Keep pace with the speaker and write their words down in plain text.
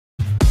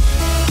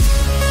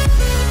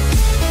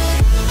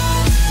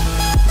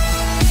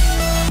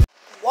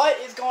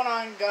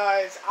on,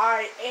 guys?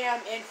 I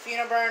am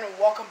infinoburnYT and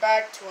welcome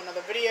back to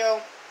another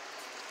video.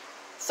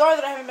 Sorry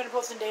that I haven't been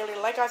posting daily.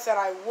 Like I said,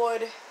 I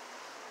would,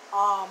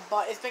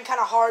 but it's been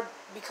kind of hard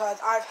because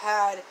I've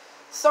had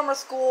summer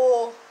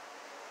school,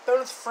 been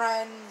with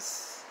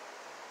friends.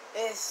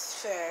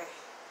 It's fair.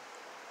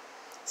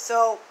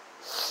 So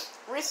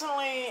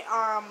recently,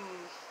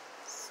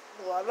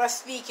 well, let's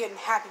speak in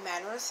happy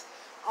manners.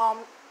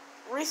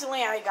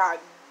 Recently I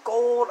got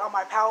gold on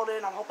my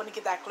paladin. I'm hoping to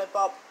get that clip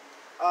up.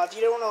 If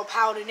you don't know what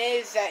paladin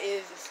is, that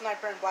is a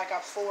sniper in Black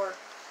Ops 4.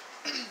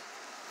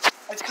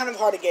 It's kind of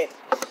hard to get,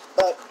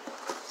 but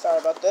sorry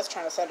about this,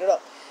 trying to set it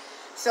up.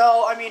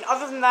 So, I mean,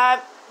 other than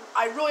that,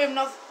 I really have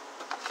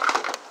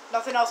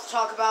nothing else to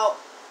talk about,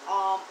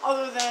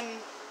 other than,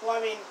 well,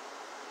 I mean,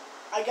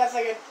 I guess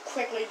I could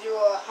quickly do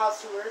a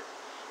house tour.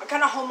 I'm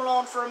kind of home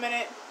alone for a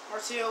minute or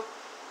two.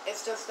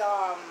 It's just,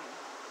 I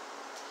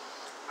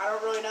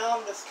don't really know,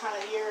 I'm just kind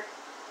of here,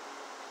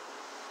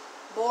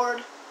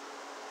 bored.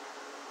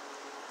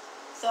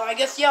 So I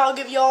guess, yeah, I'll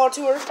give y'all a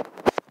tour. So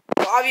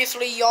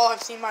obviously, y'all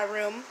have seen my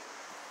room.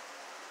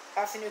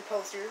 That's a new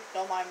poster,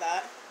 don't mind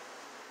that.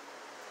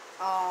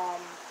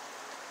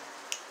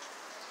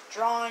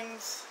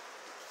 Drawings,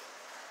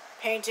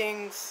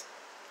 paintings.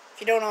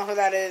 If you don't know who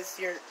that is,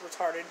 you're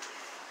retarded.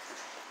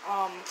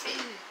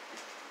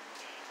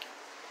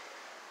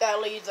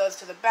 That leads us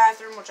to the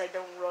bathroom, which I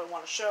don't really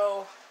want to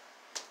show.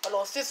 My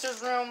little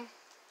sister's room.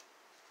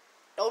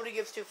 Nobody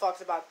gives two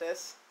fucks about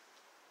this.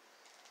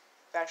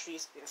 It actually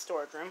used to be a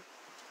storage room.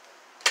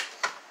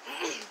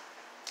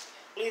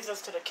 Leads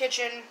us to the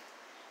kitchen.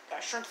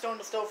 Got shrimp stone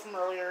to stove from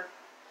earlier.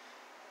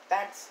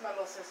 That's my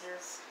little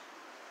sister's.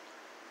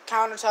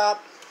 Countertop,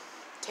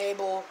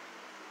 table,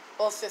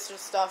 both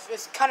sisters' stuff.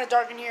 It's kind of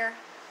dark in here.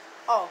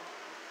 Oh,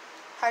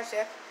 hi,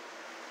 Seth.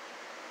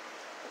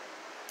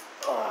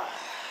 Ugh.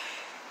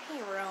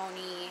 Hey,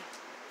 Roni.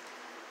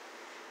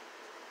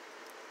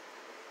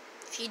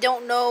 If you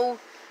don't know,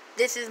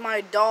 this is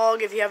my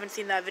dog. If you haven't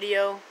seen that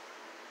video.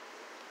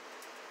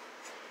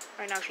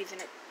 Right now, she's in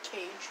a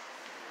cage.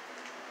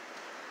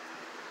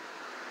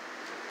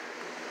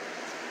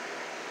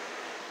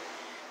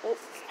 Well,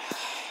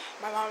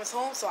 my mom is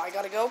home, so I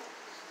gotta go.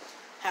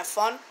 Have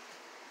fun.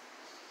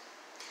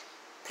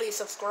 Please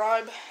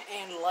subscribe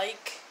and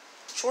like.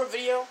 Short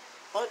video,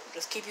 but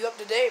just keep you up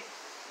to date.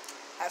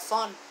 Have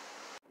fun.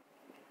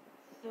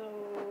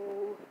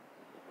 So,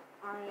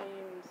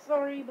 I'm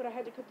sorry, but I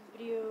had to cut this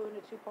video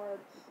into two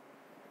parts.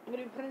 I'm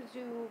gonna be putting the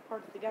two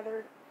parts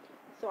together,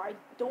 so I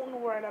don't know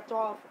where I left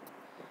off.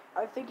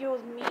 I think it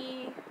was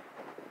me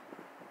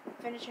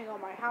finishing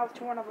on my house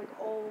tour, and I was like,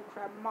 oh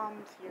crap,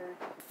 mom's here.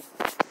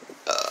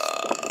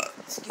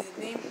 Excuse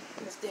me,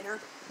 it's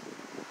dinner.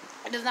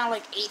 It is now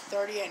like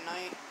 8:30 at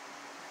night.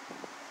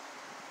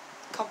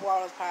 A couple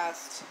hours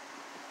past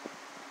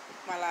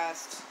my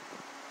last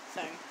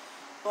thing.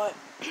 But,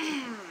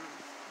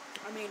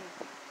 I mean,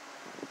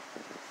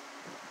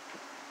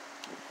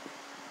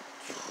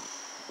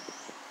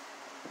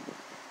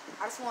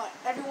 I just want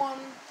everyone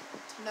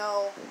to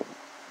know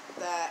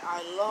that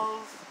I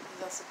love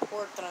the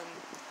support that I'm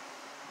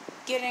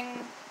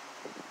getting,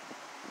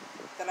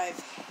 that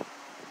I've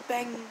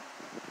been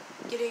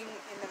getting,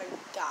 and that I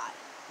got.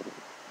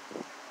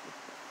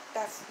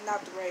 That's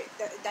not the right,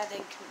 that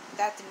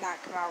did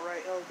not come out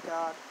right, oh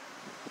god.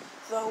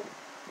 So,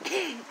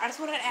 I just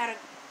want to add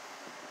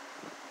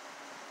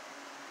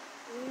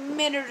a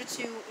minute or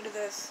two into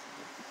this,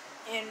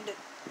 and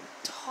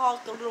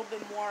talk a little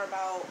bit more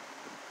about,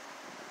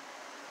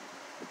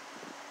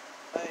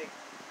 like,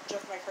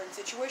 just my current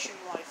situation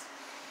in life.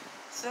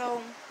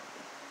 So,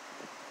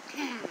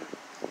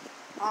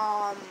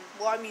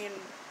 well, I mean,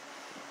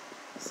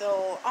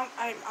 so, I'm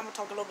gonna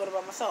talk a little bit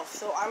about myself.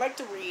 So, I like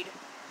to read.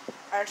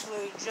 I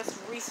actually just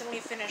recently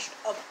finished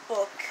a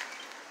book.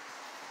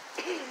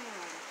 Right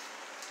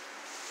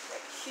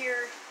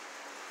here.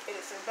 It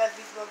is their best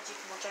beats books. You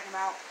can go check them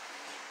out.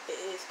 It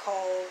is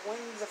called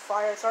Wings of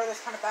Fire. Sorry,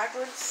 that's kind of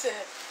backwards.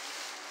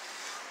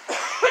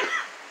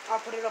 I'll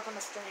put it up on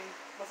the screen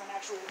with an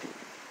actual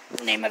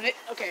name of it.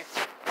 Okay.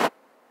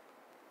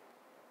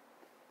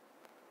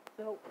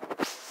 So,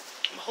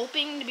 I'm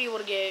hoping to be able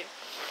to get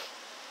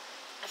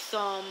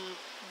some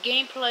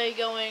gameplay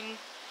going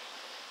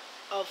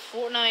of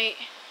Fortnite,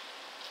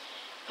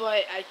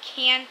 but I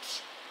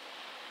can't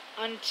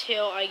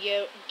until I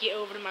get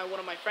over to one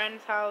of my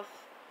friend's house.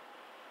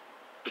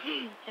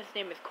 His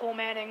name is Cole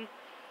Manning.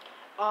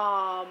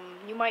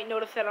 You might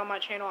notice that on my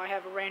channel I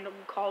have a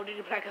random Call of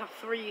Duty Black Ops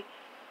 3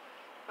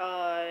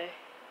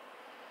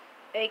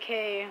 AK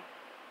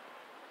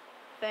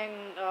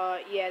thing.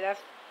 Yeah,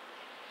 that's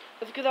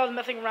because I was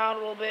messing around a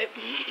little bit.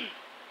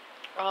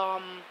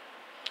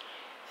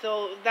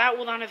 So that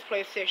was on his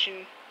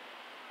PlayStation.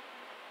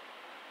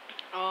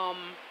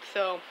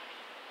 So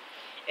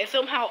it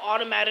somehow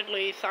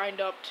automatically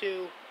signed up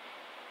to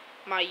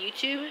my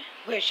YouTube,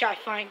 which I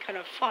find kind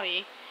of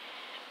funny,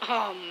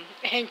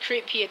 and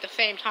creepy at the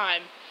same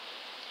time.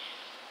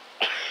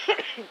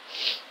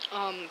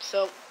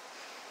 So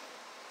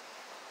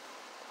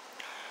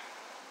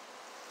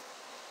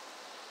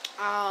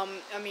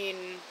I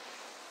mean,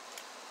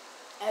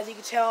 as you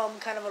can tell, I'm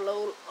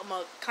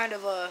a kind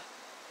of a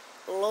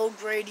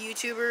low-grade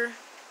YouTuber.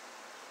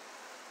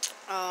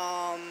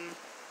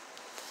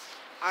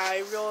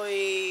 I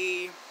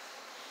really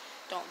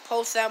don't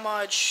post that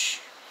much.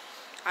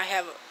 I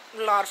have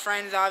a lot of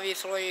friends,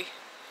 obviously,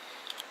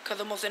 because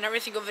almost in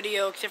every single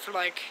video, except for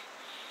like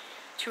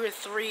 2 or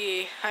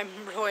 3,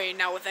 I'm really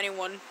not with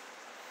anyone.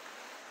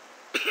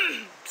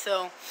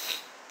 So,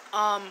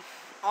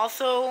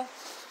 also,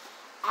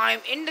 I'm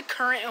in the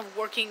current of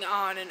working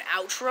on an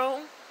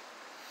outro,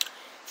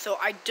 so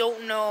I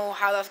don't know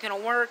how that's gonna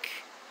work.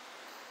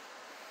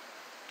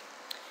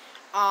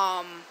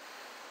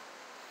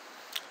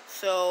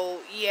 So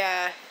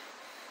yeah,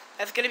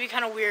 that's gonna be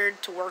kind of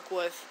weird to work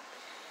with.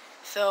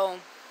 So,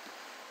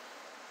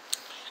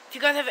 if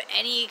you guys have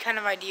any kind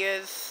of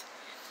ideas,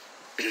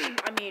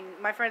 I mean,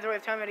 my friends are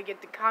always telling me to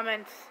get the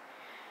comments,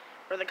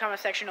 or the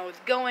comment section always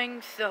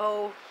going,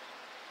 so,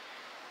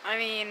 I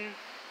mean,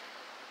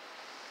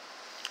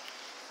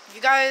 if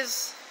you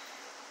guys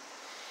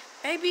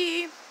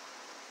maybe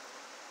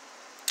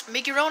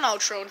make your own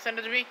outro and send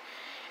it to me,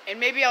 and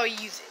maybe I'll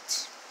use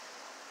it.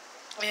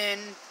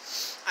 And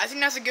I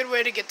think that's a good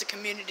way to get the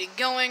community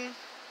going.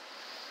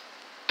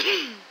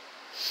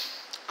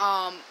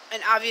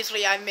 And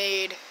obviously I've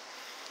made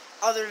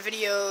other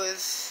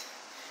videos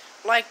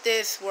like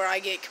this where I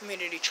get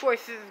community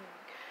choices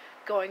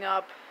going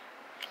up.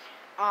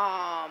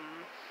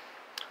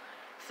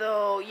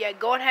 So yeah,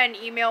 go ahead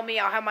and email me.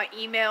 I'll have my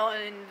email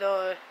in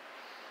the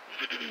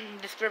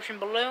description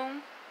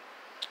below.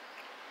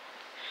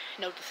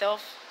 Note to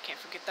self, can't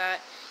forget that.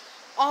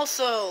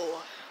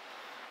 Also,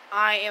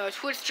 I am a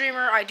Twitch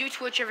streamer. I do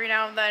Twitch every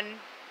now and then.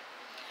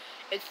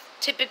 It's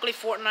typically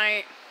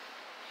Fortnite,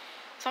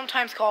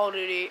 sometimes Call of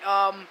Duty.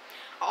 I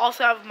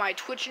also have my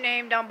Twitch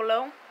name down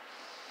below.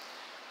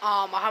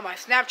 I'll have my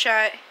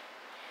Snapchat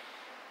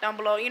down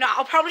below. You know,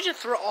 I'll probably just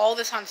throw all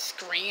this on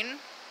screen,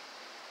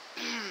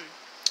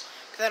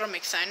 because that'll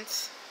make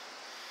sense.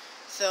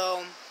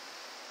 So,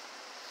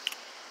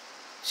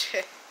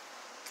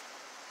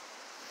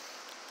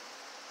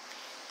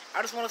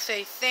 I just want to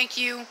say thank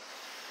you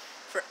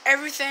for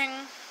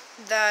everything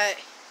that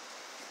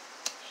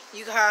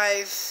you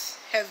guys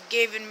have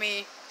given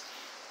me.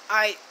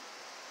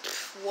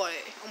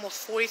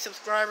 Almost 40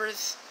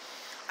 subscribers.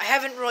 I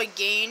haven't really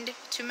gained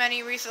too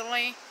many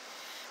recently,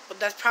 but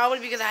that's probably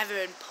because I haven't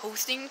been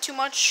posting too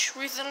much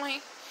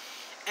recently.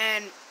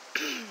 And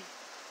I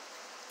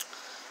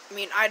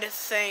mean, I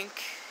just thank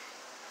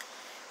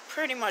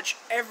pretty much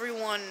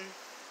everyone.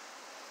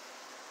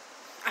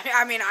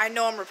 I mean, I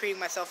know I'm repeating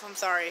myself, I'm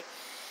sorry,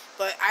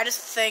 but I just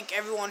thank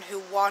everyone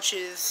who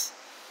watches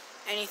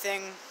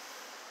anything,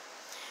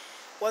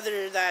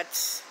 whether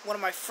that's one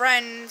of my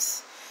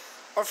friends,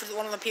 or for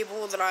one of the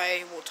people that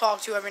I will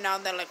talk to every now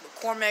and then, like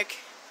McCormick,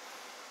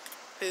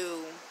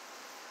 who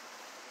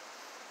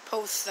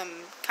posts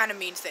some kind of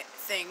mean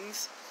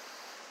things.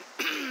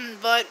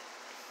 But,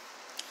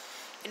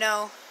 you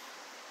know,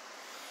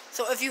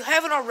 so if you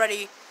haven't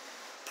already,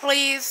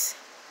 please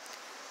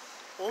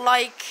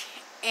like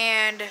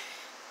and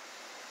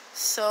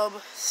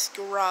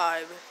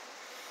subscribe.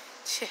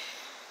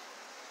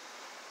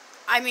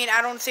 I mean,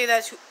 I don't say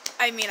that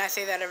I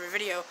say that every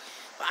video,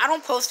 but I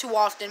don't post too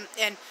often,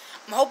 and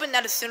I'm hoping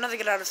that as soon as I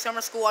get out of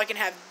summer school, I can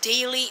have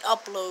daily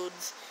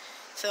uploads.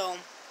 So,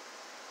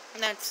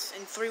 that's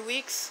in 3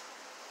 weeks.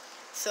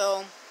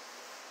 So,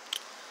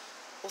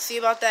 we'll see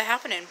about that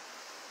happening.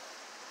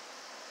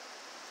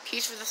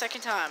 Peace for the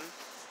second time.